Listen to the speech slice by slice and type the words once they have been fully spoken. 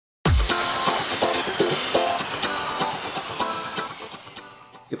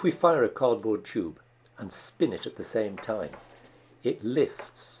If we fire a cardboard tube and spin it at the same time, it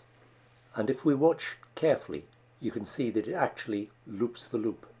lifts, and if we watch carefully, you can see that it actually loops the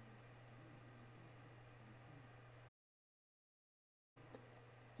loop.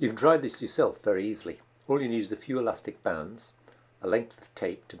 You can try this yourself very easily. All you need is a few elastic bands, a length of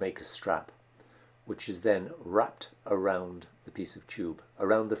tape to make a strap, which is then wrapped around the piece of tube,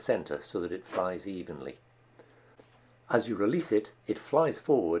 around the center, so that it flies evenly. As you release it, it flies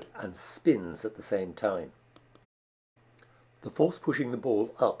forward and spins at the same time. The force pushing the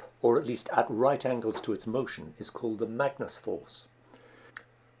ball up, or at least at right angles to its motion, is called the Magnus force.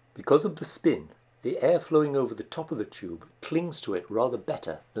 Because of the spin, the air flowing over the top of the tube clings to it rather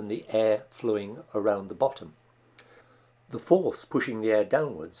better than the air flowing around the bottom. The force pushing the air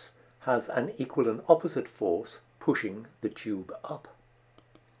downwards has an equal and opposite force pushing the tube up.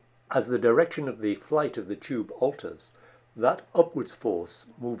 As the direction of the flight of the tube alters, that upwards force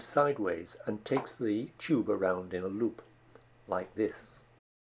moves sideways and takes the tube around in a loop, like this.